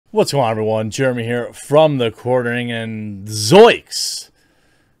What's going on, everyone? Jeremy here from the Quartering, and zoinks!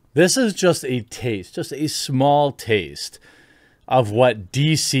 This is just a taste, just a small taste of what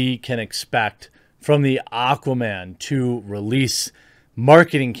DC can expect from the Aquaman 2 release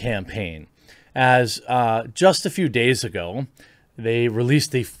marketing campaign. As just a few days ago, they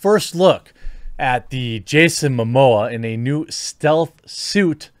released the first look at the Jason Momoa in a new stealth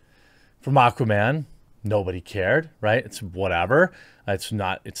suit from Aquaman. Nobody cared, right? It's whatever. It's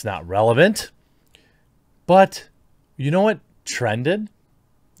not relevant. But you know what trended?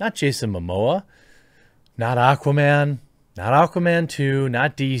 Not Jason Momoa, not Aquaman, not Aquaman 2,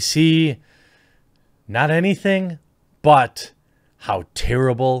 not DC, not anything but how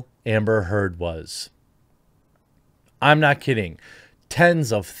terrible Amber Heard was. I'm not kidding.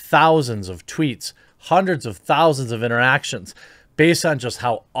 Tens of thousands of tweets, hundreds of thousands of interactions based on just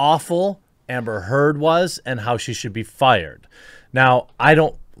how awful Amber Heard was and how she should be fired. Now, I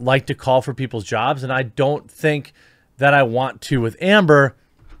don't like to call for people's jobs, and I don't think that I want to with Amber.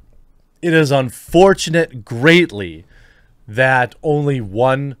 It is unfortunate greatly that only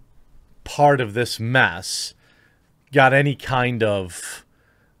one part of this mess got any kind of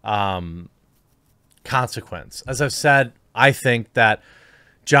consequence. As I've said, I think that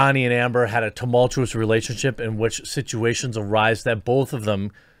Johnny and Amber had a tumultuous relationship in which situations arise that both of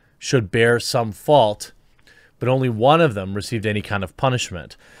them should bear some fault, but only one of them received any kind of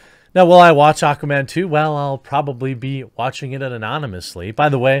punishment. Now, will I watch Aquaman 2? Well, I'll probably be watching it anonymously. By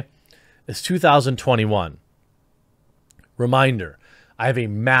the way, it's 2021. Reminder, I have a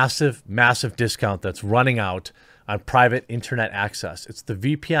massive, massive discount that's running out on private internet access. It's the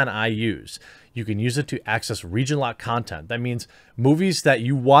VPN I use. You can use it to access region-locked content. That means movies that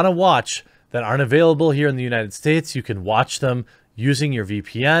you want to watch that aren't available here in the United States, you can watch them using your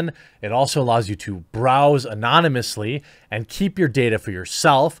VPN. It also allows you to browse anonymously and keep your data for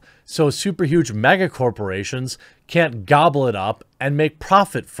yourself, so super huge mega corporations can't gobble it up and make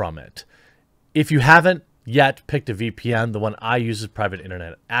profit from it. If you haven't yet picked a VPN, the one I use is private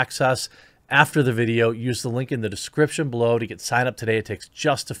internet access. After the video, use the link in the description below to get signed up today. It takes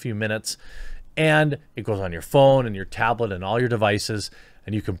just a few minutes, and it goes on your phone and your tablet and all your devices,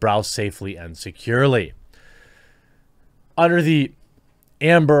 and you can browse safely and securely. Under the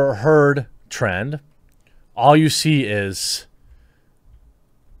Amber Heard trend, all you see is,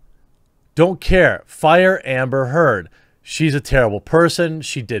 don't care, fire Amber Heard. She's a terrible person.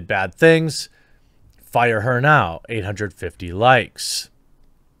 She did bad things. Fire her now. 850 likes.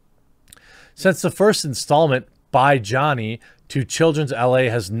 Since the first installment by Johnny to Children's LA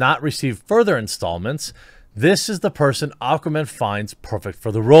has not received further installments, this is the person Aquaman finds perfect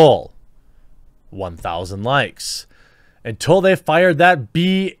for the role. 1,000 likes. Until they fired that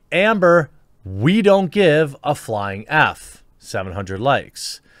B, Amber, we don't give a flying F. 700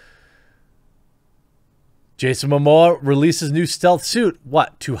 likes. Jason Momoa releases new stealth suit.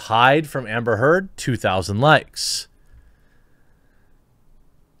 What? To hide from Amber Heard? 2,000 likes.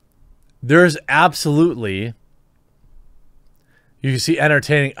 There's absolutely, you can see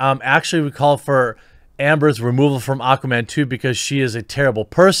entertaining. Actually, we call for Amber's removal from Aquaman 2 because she is a terrible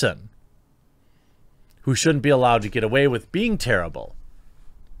person who shouldn't be allowed to get away with being terrible.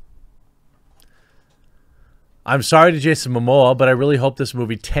 I'm sorry to Jason Momoa, but I really hope this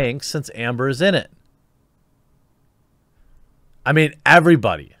movie tanks since Amber is in it. I mean,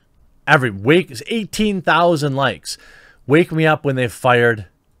 everybody. 18,000 likes. Wake me up when they fired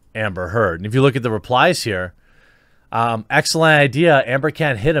Amber Heard. And if you look at the replies here, excellent idea. Amber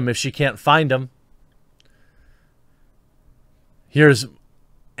can't hit him if she can't find him. Here's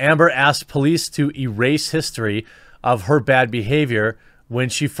Amber asked police to erase history of her bad behavior when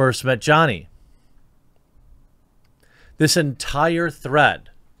she first met Johnny. This entire thread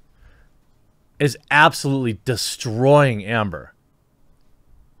is absolutely destroying Amber.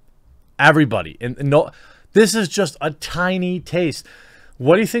 Everybody. And no, this is just a tiny taste.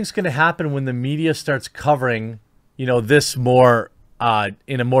 What do you think is going to happen when the media starts covering, you know, this more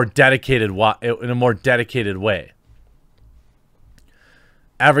in a more dedicated way?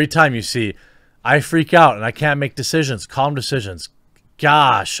 Every time you see, I freak out and I can't make decisions, calm decisions.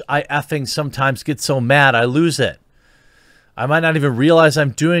 Gosh, I effing sometimes get so mad I lose it. I might not even realize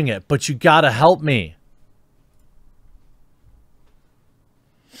I'm doing it, but you gotta help me.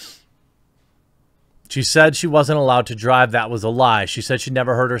 She said she wasn't allowed to drive. That was a lie. She said she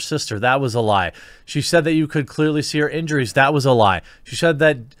never hurt her sister. That was a lie. She said that you could clearly see her injuries. That was a lie. She said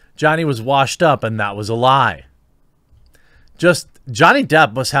that Johnny was washed up, and that was a lie. Just Johnny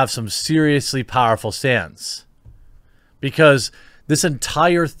Depp must have some seriously powerful stands, because this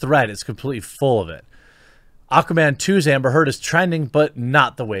entire thread is completely full of it. Aquaman 2's Amber Heard is trending, but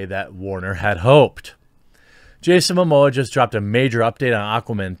not the way that Warner had hoped. Jason Momoa just dropped a major update on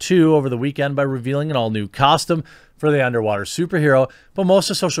Aquaman 2 over the weekend by revealing an all-new costume for the underwater superhero, but most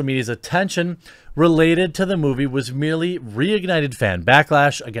of social media's attention related to the movie was merely reignited fan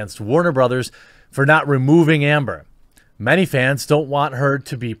backlash against Warner Brothers for not removing Amber. Many fans don't want her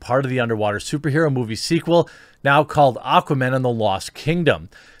to be part of the underwater superhero movie sequel, now called Aquaman and the Lost Kingdom.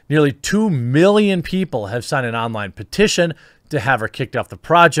 Nearly 2 million people have signed an online petition to have her kicked off the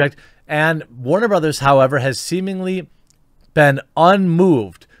project, and Warner Brothers, however, has seemingly been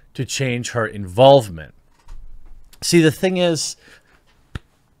unmoved to change her involvement. See, the thing is,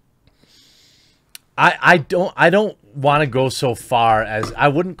 I don't want to go so far as I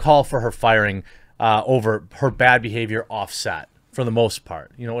wouldn't call for her firing over her bad behavior offset for the most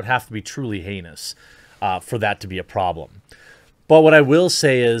part. You know, it would have to be truly heinous for that to be a problem. But what I will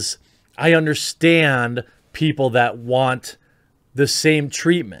say is I understand people that want the same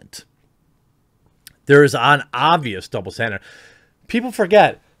treatment. There is an obvious double standard. People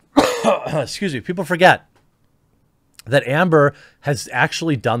forget, excuse me, people forget that Amber has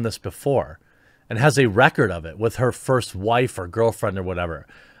actually done this before and has a record of it with her first wife or girlfriend or whatever,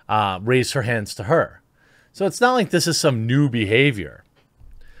 raise her hands to her. So it's not like this is some new behavior.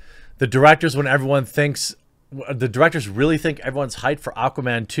 The directors, when everyone thinks, the directors really think everyone's hyped for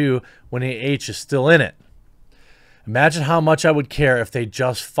Aquaman 2 when AH is still in it. Imagine how much I would care if they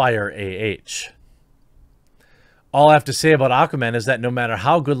just fire AH. All I have to say about Aquaman is that no matter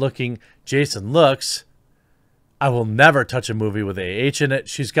how good looking Jason looks, I will never touch a movie with AH in it.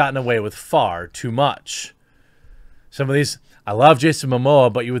 She's gotten away with far too much. Some of these, I love Jason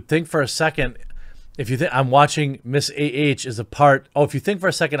Momoa, but you would think for a second, if you think I'm watching Miss AH is a part, if you think for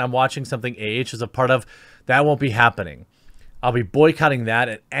a second I'm watching something AH is a part of, that won't be happening. I'll be boycotting that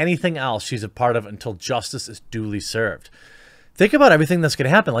and anything else she's a part of until justice is duly served. Think about everything that's going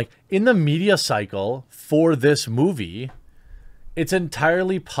to happen. Like in the media cycle for this movie, it's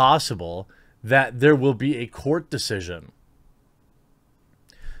entirely possible that there will be a court decision.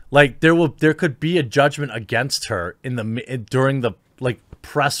 Like there could be a judgment against her during the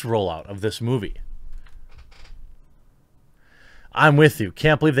press rollout of this movie. I'm with you.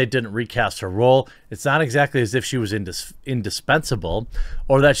 Can't believe they didn't recast her role. It's not exactly as if she was indispensable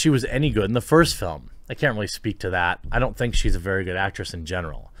or that she was any good in the first film. I can't really speak to that. I don't think she's a very good actress in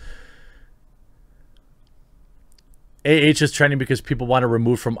general. AH is trending because people want to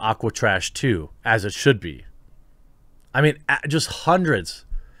remove from Aqua Trash 2, as it should be. I mean, just hundreds.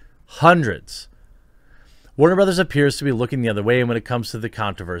 Warner Brothers appears to be looking the other way when it comes to the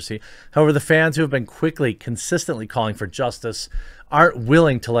controversy. However, the fans who have been consistently calling for justice aren't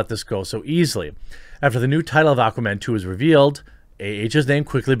willing to let this go so easily. After the new title of Aquaman 2 was revealed, AH's name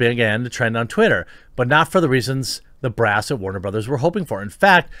quickly began to trend on Twitter, but not for the reasons the brass at Warner Brothers were hoping for. In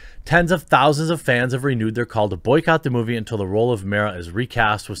fact, tens of thousands of fans have renewed their call to boycott the movie until the role of Mera is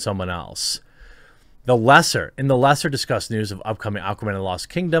recast with someone else. In the lesser discussed news of upcoming Aquaman and the Lost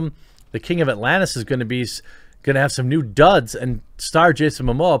Kingdom, the King of Atlantis is going to have some new duds, and star Jason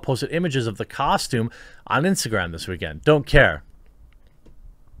Momoa posted images of the costume on Instagram this weekend. Don't care.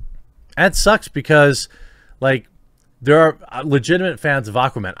 That sucks because, there are legitimate fans of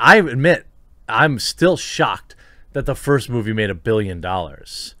Aquaman. I admit, I'm still shocked that the first movie made $1 billion.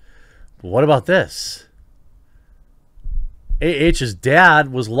 But what about this? AH's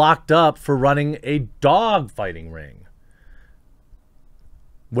dad was locked up for running a dog fighting ring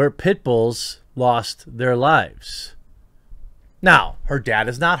where pit bulls lost their lives. Now, her dad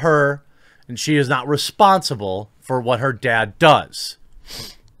is not her, and she is not responsible for what her dad does.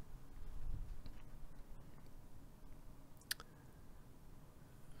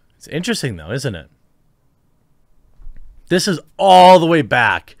 It's interesting, though, isn't it? This is all the way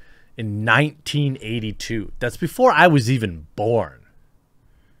back in 1982. That's before I was even born.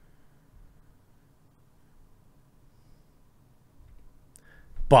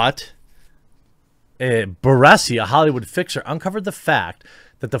 But Baresi, a Hollywood fixer, uncovered the fact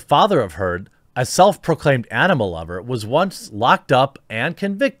that the father of Heard, a self-proclaimed animal lover, was once locked up and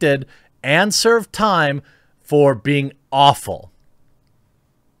convicted and served time for being awful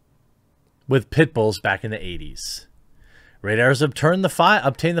with pit bulls back in the 80s. Radars obtained the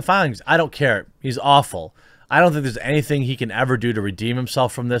filings. I don't care. He's awful. I don't think there's anything he can ever do to redeem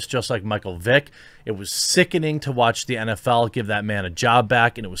himself from this, just like Michael Vick. It was sickening to watch the NFL give that man a job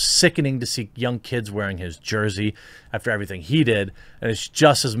back, and it was sickening to see young kids wearing his jersey after everything he did, and it's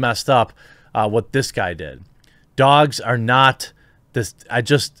just as messed up what this guy did. Dogs are not this. I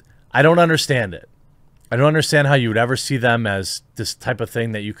don't understand it. I don't understand how you would ever see them as this type of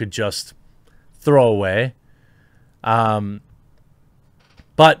thing that you could just throw away. But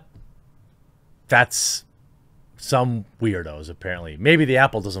that's some weirdos, apparently. Maybe the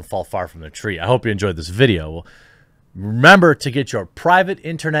apple doesn't fall far from the tree. I hope you enjoyed this video. Remember to get your private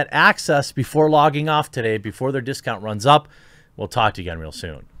internet access before logging off today, before their discount runs up. We'll talk to you again real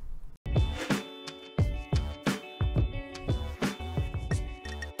soon.